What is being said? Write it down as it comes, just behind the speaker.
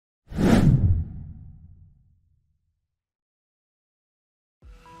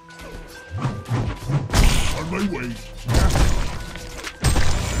my way.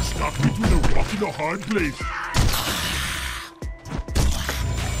 Stuck between a rock and a hard place.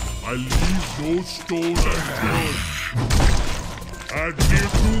 I leave no stone unturned. I'd kill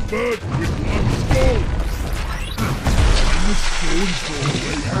two birds with one stone. I'm a stone throw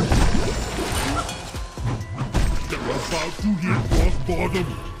away. They're about to hit rock bottom.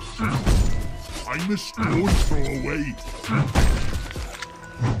 I'm a stone throw away.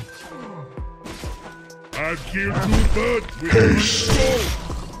 I'd kill two birds with one stone.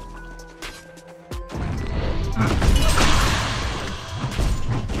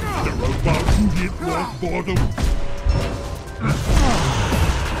 They're about to hit rock bottom.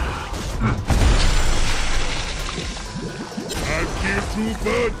 I'd kill two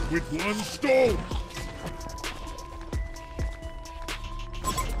birds with one stone.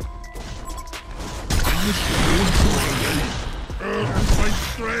 I'm a stone throw away. Earth is my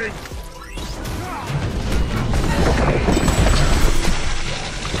strength.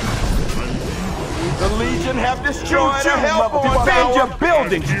 The Legion have destroyed a Hellborn. Defend your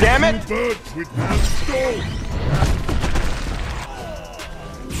buildings, damn it! Birds with one stone.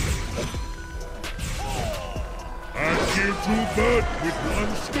 I kill two birds with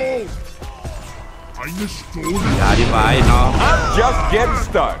one stone. I'm a stone. อย่าอธิบายน้อง I'm just getting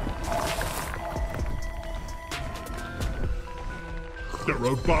started. They're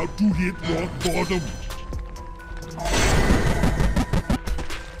about to hit rock bottom.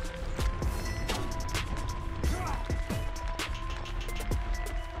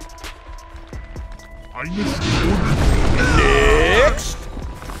 I'm a stone. Next!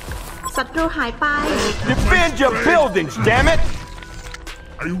 ศัตรูหายไป Defend your buildings, damn it!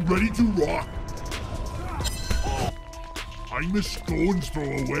 Are you ready to rock? I'm a stone's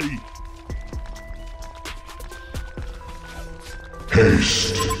throw away.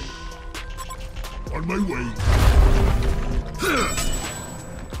 Haste. On my way.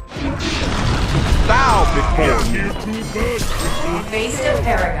 Bow before me. Here two birds. Faced a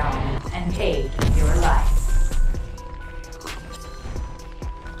paragon and paid your life.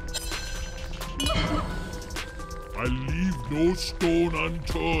 I leave no stone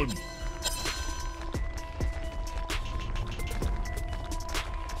unturned.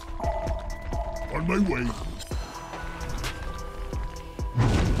 On my way.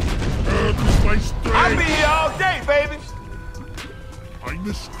 Earth is my strength. I'll be here all day, baby. I'm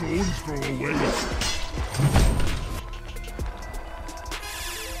a stone's throw away.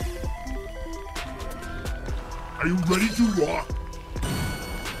 Are you ready to rock?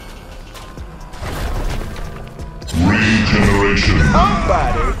 Regeneration.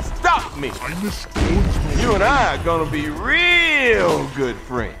 Somebody stop me. I'm a stone's throw You and I are gonna be real good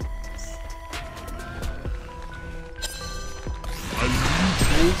friends. I leave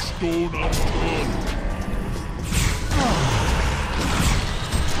no stone unturned.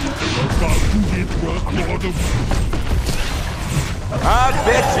 They're about to hit rock bottom. I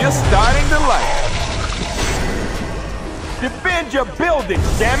bet you're starting to like it. Defend your buildings,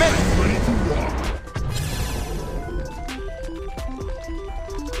 damn it! Ready to rock.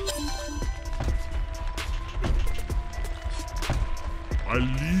 I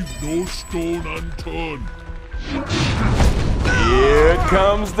leave no stone unturned. Here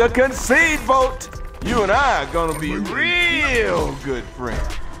comes the concede vote. You and I are gonna be real good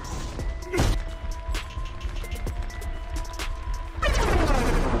friends.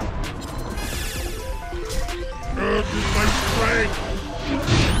 Earth is my strength.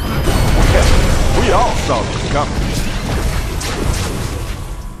 We all saw this coming.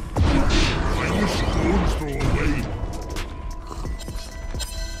 I'm a stone's throw away.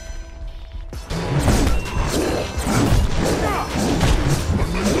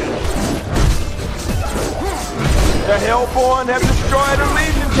 The Hellborn have destroyed a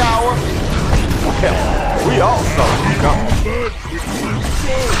Legion tower. Well, we all saw this coming. Birds with one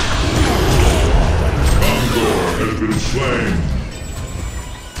stone. Condor has been slain.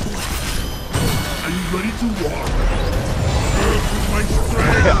 Are you ready to rock? Earth is my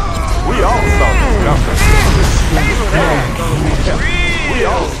strength. We all saw this coming. We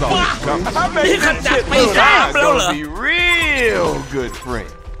all saw this coming. I made this shit look like I'm gonna be real good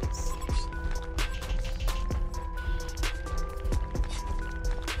friends.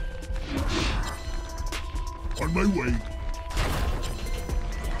 On my way.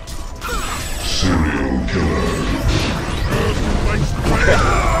 Serial killer. Earth is my strength.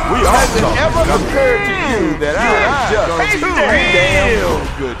 We all saw this ever occurred to you that I'm just two real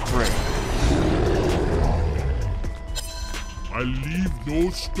good friends. I leave no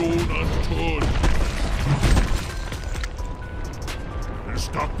stone unturned. The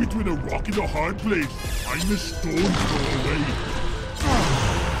Stuck between a rock and a hard place. I'm a stone throw away.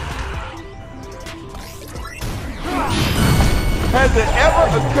 Has it ever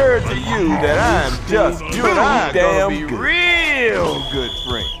occurred to you that I'm just too damn real good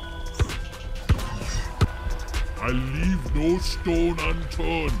friends? I leave no stone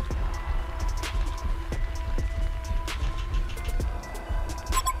unturned.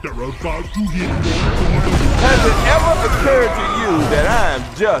 They're about to hit your corner. Has it ever occurred to you that I'm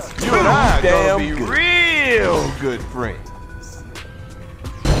just too damn real good friends?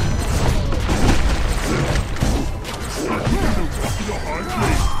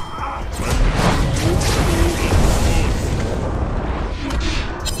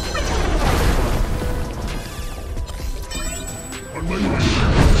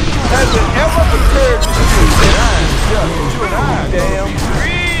 Has it ever occurred to you that I'm just too damn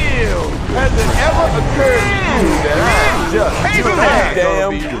real? Has it ever occurred to you that I'm just too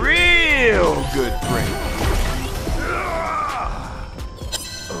damn real good friends?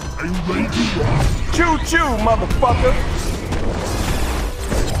 Are you ready to rock? Choo-choo, motherfucker!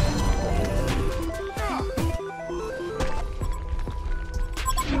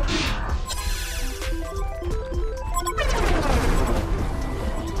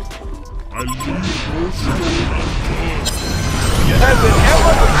 I leave no stone unturned.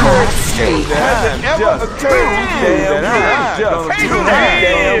 Has it ever occurred to you that I'm just too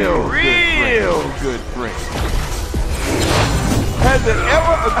damn real good friends? Has it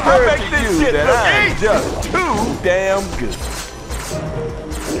ever occurred to you that I'm just too damn good?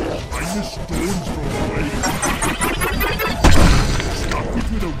 I'm a stone's throw away. Stuck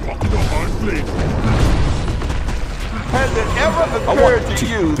between a rock and a hard place. Has it ever occurred to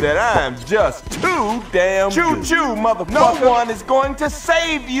you that I'm just too damn good? Choo-choo, motherfucker! No one is going to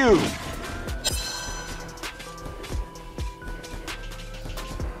save you!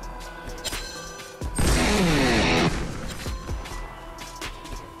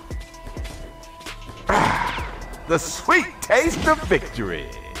 The sweet taste of victory.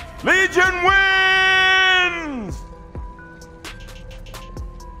 Legion wins!